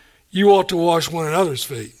feet, you ought to wash one another's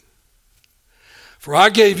feet. For I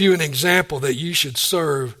gave you an example that you should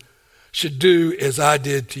do as I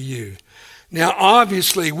did to you. Now,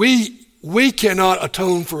 obviously, we cannot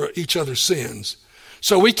atone for each other's sins.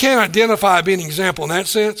 So we can't identify being an example in that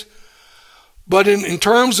sense. But in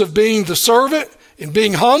terms of being the servant and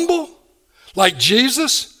being humble, like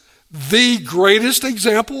Jesus, the greatest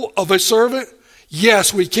example of a servant,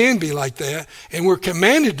 yes, we can be like that, and we're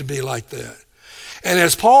commanded to be like that. And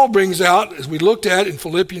as Paul brings out, as we looked at in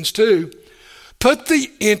Philippians 2, put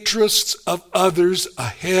the interests of others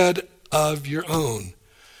ahead of your own.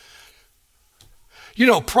 You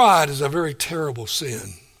know, pride is a very terrible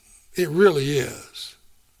sin. It really is.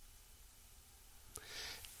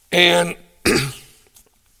 And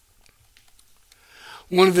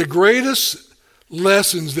one of the greatest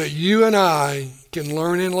lessons that you and I can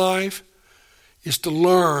learn in life is to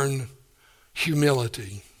learn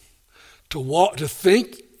humility. To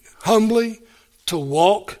think humbly, to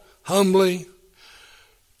walk humbly,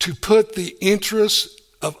 to put the interests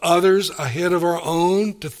of others ahead of our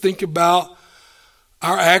own, to think about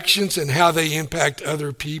our actions and how they impact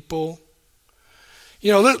other people.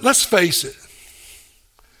 You know, let's face it.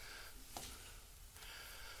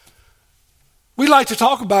 We like to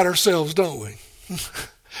talk about ourselves, don't we?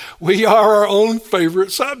 We are our own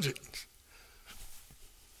favorite subjects.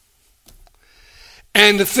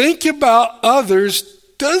 And to think about others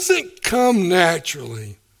doesn't come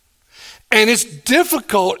naturally. And it's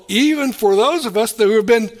difficult even for those of us who have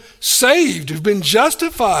been saved, who've been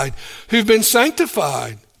justified, who've been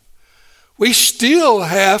sanctified. We still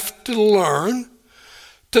have to learn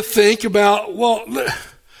to think about, well,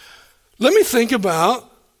 let me think about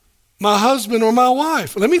my husband or my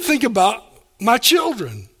wife. Let me think about my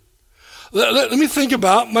children. Let me think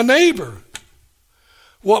about my neighbor,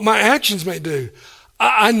 what my actions may do.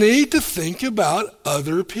 I need to think about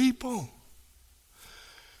other people.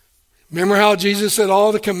 Remember how Jesus said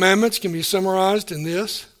all the commandments can be summarized in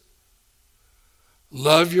this?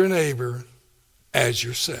 Love your neighbor as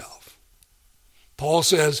yourself. Paul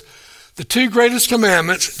says the two greatest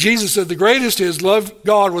commandments, Jesus said the greatest is love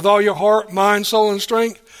God with all your heart, mind, soul, and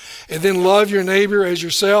strength, and then love your neighbor as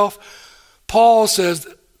yourself. Paul says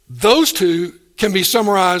those two can be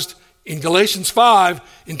summarized in Galatians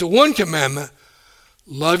 5 into one commandment: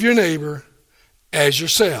 love your neighbor as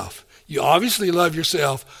yourself. You obviously love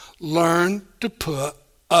yourself. Learn to put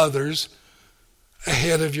others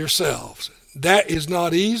ahead of yourselves. That is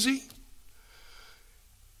not easy.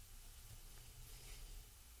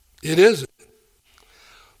 It isn't.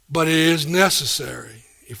 But it is necessary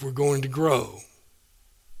if we're going to grow.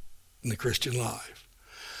 in the Christian life.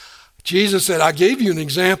 Jesus said, I gave you an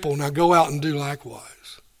example, now go out and do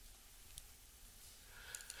likewise.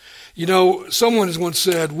 You know, someone has once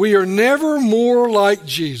said, we are never more like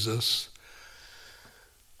Jesus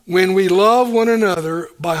when we love one another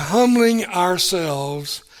by humbling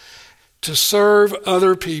ourselves to serve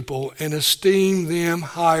other people and esteem them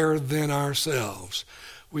higher than ourselves.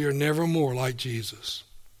 We are never more like Jesus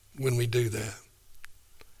when we do that.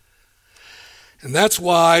 And that's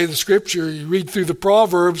why the scripture, you read through the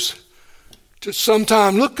Proverbs, to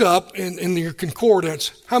sometime look up in your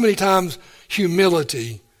concordance how many times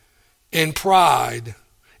humility and pride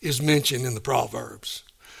is mentioned in the Proverbs.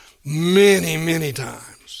 Many, many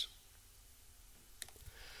times.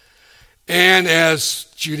 And as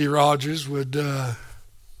Judy Rogers would,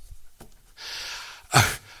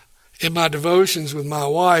 in my devotions with my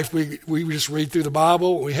wife, we just read through the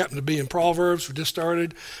Bible. We happen to be in Proverbs. We just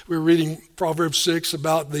started. We were reading Proverbs 6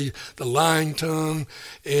 about the lying tongue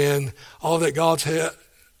and all that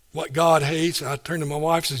what God hates. I turned to my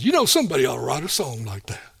wife and says, you know, somebody ought to write a song like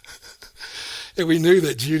that. And we knew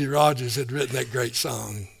that Judy Rogers had written that great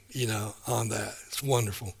song, you know, on that. It's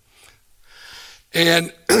wonderful.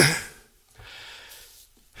 And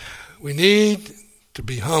we need to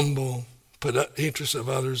be humble, put the interests of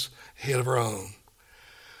others ahead of our own.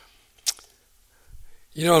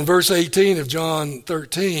 You know, in verse 18 of John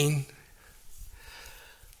 13,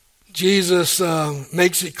 Jesus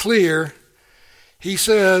makes it clear. He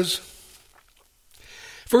says,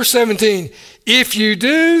 verse 17, if you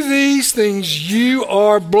do these things, you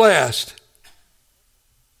are blessed.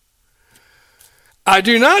 I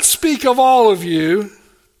do not speak of all of you.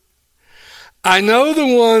 I know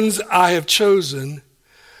the ones I have chosen,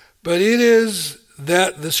 but it is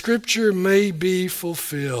that the scripture may be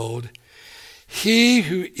fulfilled. He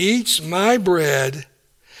who eats my bread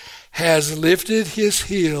has lifted his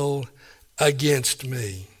heel against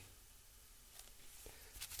me.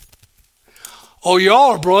 Oh,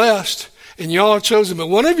 y'all are blessed, and y'all are chosen, but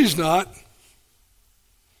one of you's not.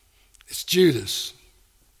 It's Judas.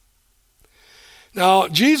 Now,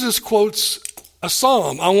 Jesus quotes a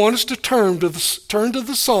psalm. I want us to turn to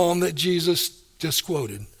the psalm that Jesus just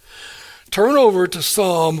quoted. Turn over to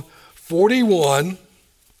Psalm 41.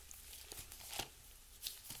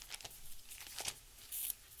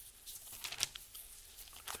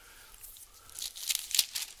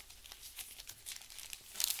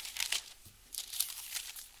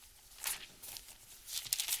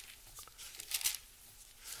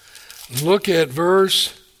 Look at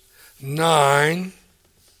verse 9.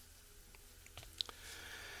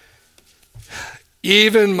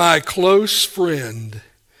 Even my close friend,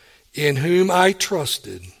 in whom I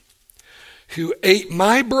trusted, who ate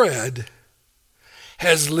my bread,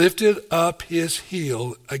 has lifted up his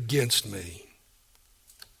heel against me.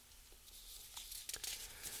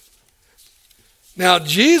 Now,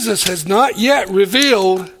 Jesus has not yet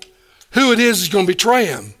revealed who it is going to betray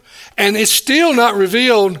him. And it's still not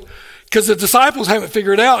revealed because the disciples haven't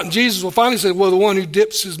figured it out. And Jesus will finally say, well, the one who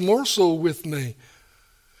dips his morsel with me.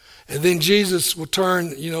 And then Jesus will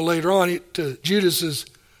turn, later on to Judas,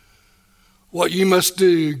 what you must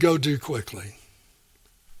do, go do quickly.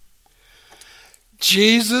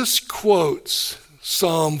 Jesus quotes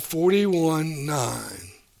Psalm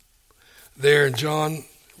 41:9 there in John,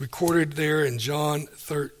 recorded there in John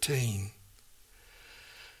 13.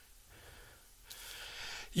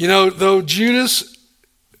 Though Judas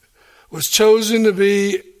was chosen to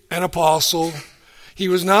be an apostle, he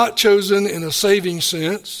was not chosen in a saving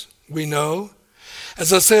sense, we know.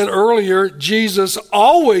 As I said earlier, Jesus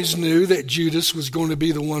always knew that Judas was going to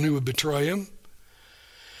be the one who would betray him.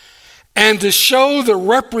 And to show the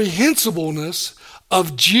reprehensibleness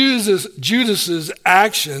of Judas's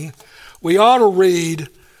action, we ought to read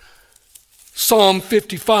Psalm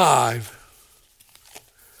 55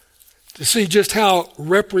 to see just how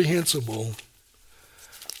reprehensible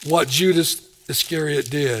what Judas Iscariot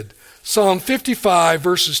did. Psalm 55,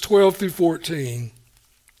 verses 12 through 14.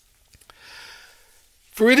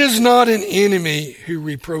 For it is not an enemy who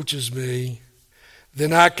reproaches me,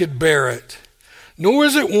 then I could bear it. Nor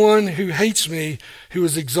is it one who hates me, who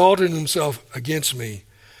has exalted himself against me.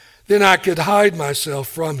 Then I could hide myself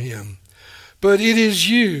from him. But it is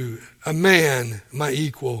you, a man, my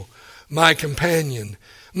equal, my companion,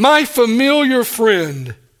 my familiar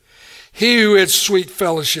friend, he who had sweet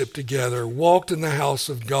fellowship together, walked in the house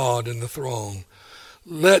of God in the throng.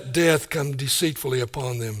 Let death come deceitfully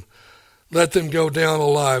upon them. Let them go down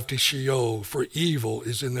alive to Sheol, for evil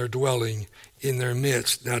is in their dwelling in their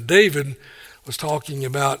midst. Now David was talking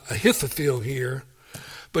about Ahithophel here,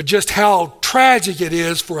 but just how tragic it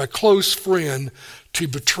is for a close friend to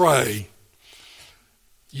betray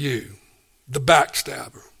you, the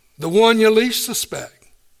backstabber, the one you least suspect.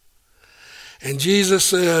 And Jesus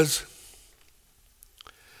says,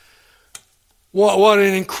 what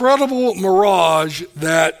an incredible mirage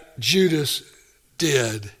that Judas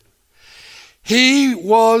did. He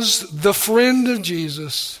was the friend of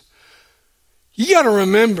Jesus. You got to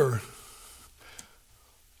remember,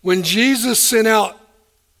 when Jesus sent out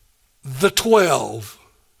the 12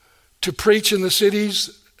 to preach in the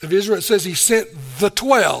cities of Israel, it says he sent the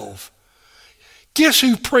 12. Guess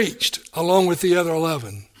who preached along with the other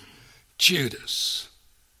 11? Judas.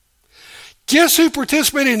 Guess who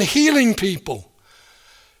participated in healing people?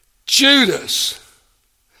 Judas.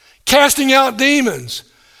 Casting out demons?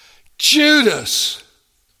 Judas.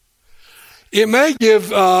 It may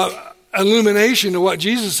give illumination to what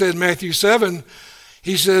Jesus said in Matthew 7.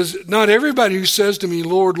 He says, not everybody who says to me,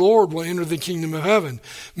 Lord, Lord, will enter the kingdom of heaven.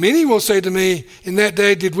 Many will say to me in that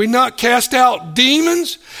day, did we not cast out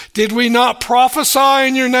demons? Did we not prophesy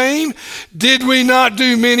in your name? Did we not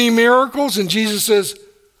do many miracles? And Jesus says,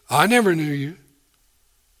 I never knew you.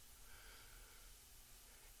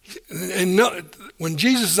 And when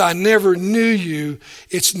Jesus says, I never knew you,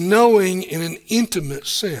 it's knowing in an intimate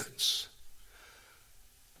sense.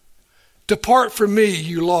 Depart from me,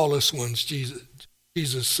 you lawless ones,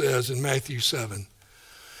 Jesus says in Matthew 7.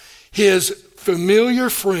 His familiar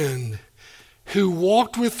friend who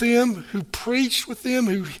walked with him, who preached with him,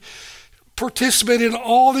 who participated in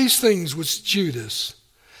all these things was Judas.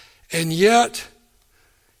 And yet,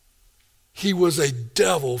 he was a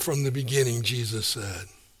devil from the beginning, Jesus said.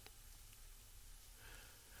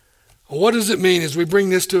 What does it mean as we bring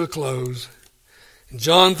this to a close? In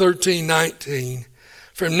John 13:19,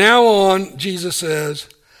 from now on, Jesus says,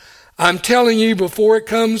 I'm telling you before it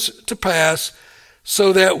comes to pass,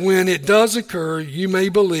 so that when it does occur, you may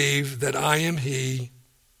believe that I am he.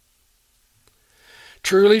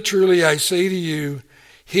 Truly, truly, I say to you,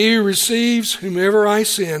 he who receives whomever I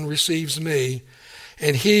send receives me,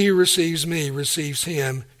 and he who receives me receives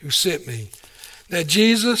him who sent me. Now,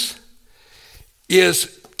 Jesus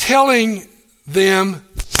is telling them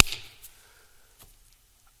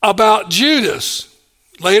about Judas.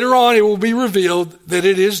 Later on, it will be revealed that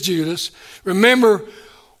it is Judas. Remember,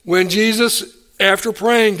 when Jesus, after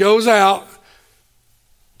praying, goes out,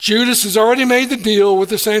 Judas has already made the deal with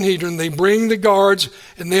the Sanhedrin. They bring the guards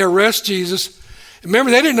and they arrest Jesus.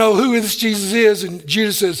 Remember, they didn't know who this Jesus is, and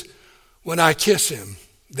Judas says, when I kiss him,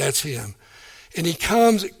 that's him. And he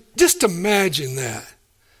comes, just imagine that,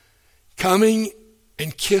 coming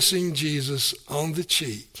and kissing Jesus on the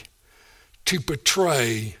cheek to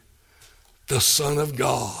betray the Son of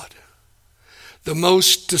God. The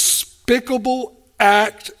most despicable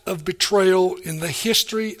act of betrayal in the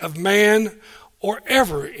history of man or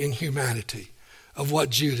ever in humanity of what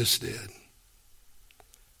Judas did.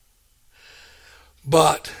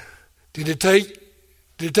 But did it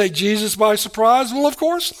take Jesus by surprise? Well, of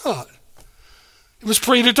course not. It was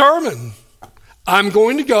predetermined. I'm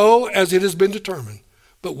going to go as it has been determined,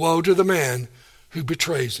 but woe to the man who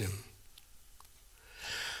betrays him.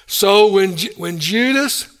 So when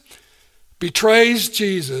Judas betrays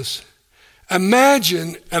Jesus,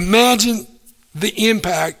 imagine the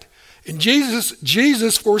impact, and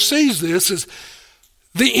Jesus foresees this as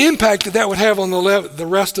the impact that would have on the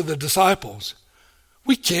rest of the disciples.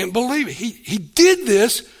 We can't believe it. He did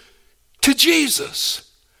this to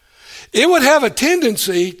Jesus. It would have a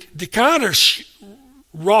tendency to kind of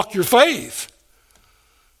rock your faith.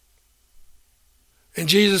 And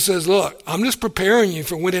Jesus says, look, I'm just preparing you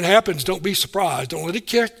for when it happens. Don't be surprised. Don't let it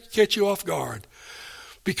catch you off guard.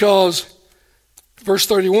 Because, verse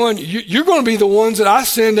 31, you're going to be the ones that I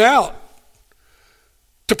send out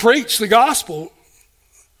to preach the gospel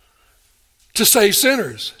to save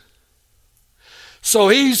sinners. So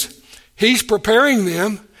he's preparing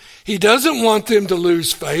them. He doesn't want them to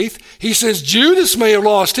lose faith. He says Judas may have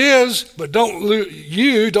lost his, but don't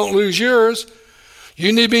lose yours.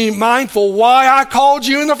 You need to be mindful why I called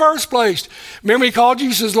you in the first place. Remember, he called you,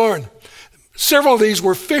 he says, Lord, several of these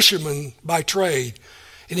were fishermen by trade.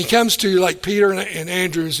 And he comes to like Peter and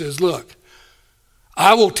Andrew and says, look,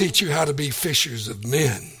 I will teach you how to be fishers of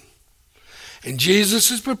men. And Jesus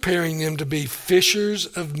is preparing them to be fishers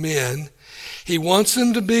of men. He wants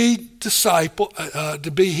them to be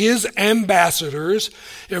to be his ambassadors.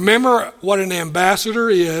 Remember what an ambassador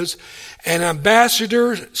is. An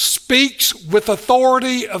ambassador speaks with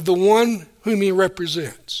authority of the one whom he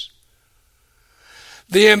represents.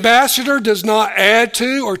 The ambassador does not add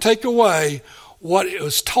to or take away what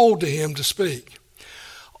was told to him to speak.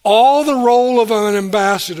 All the role of an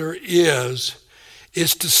ambassador is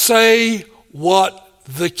to say what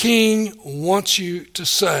the king wants you to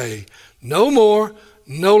say. No more,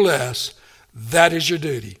 no less. That is your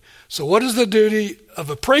duty. So what is the duty of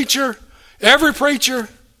a preacher? Every preacher?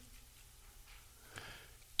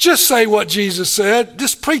 Just say what Jesus said.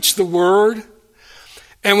 Just preach the word.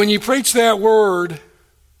 And when you preach that word,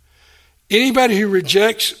 anybody who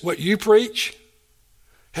rejects what you preach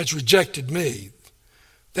has rejected me.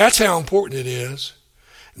 That's how important it is.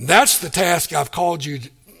 And that's the task I've called you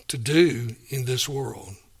to do in this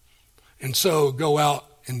world. And so go out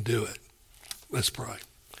and do it. Let's pray.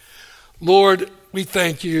 Lord, we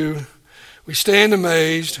thank you. We stand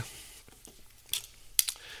amazed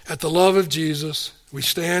at the love of Jesus. We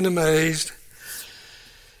stand amazed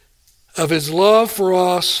of his love for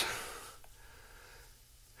us,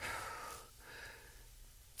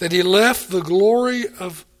 that he left the glory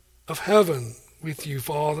of heaven with you,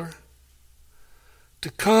 Father, to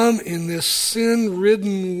come in this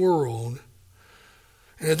sin-ridden world.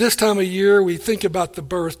 And at this time of year, we think about the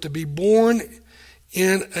birth, to be born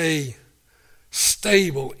in a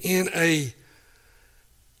stable, in a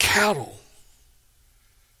cattle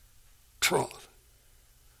trough.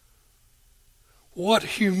 What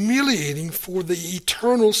humiliating for the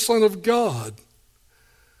eternal Son of God.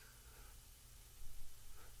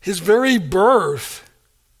 His very birth,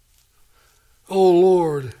 oh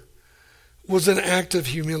Lord, was an act of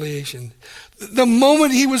humiliation. The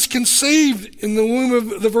moment he was conceived in the womb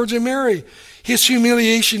of the Virgin Mary, his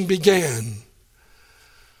humiliation began.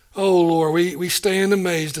 Oh Lord, we stand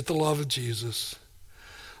amazed at the love of Jesus.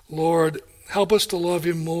 Lord, help us to love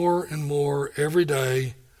him more and more every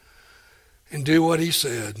day and do what he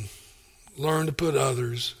said. Learn to put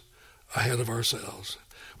others ahead of ourselves.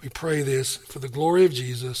 We pray this for the glory of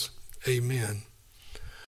Jesus. Amen.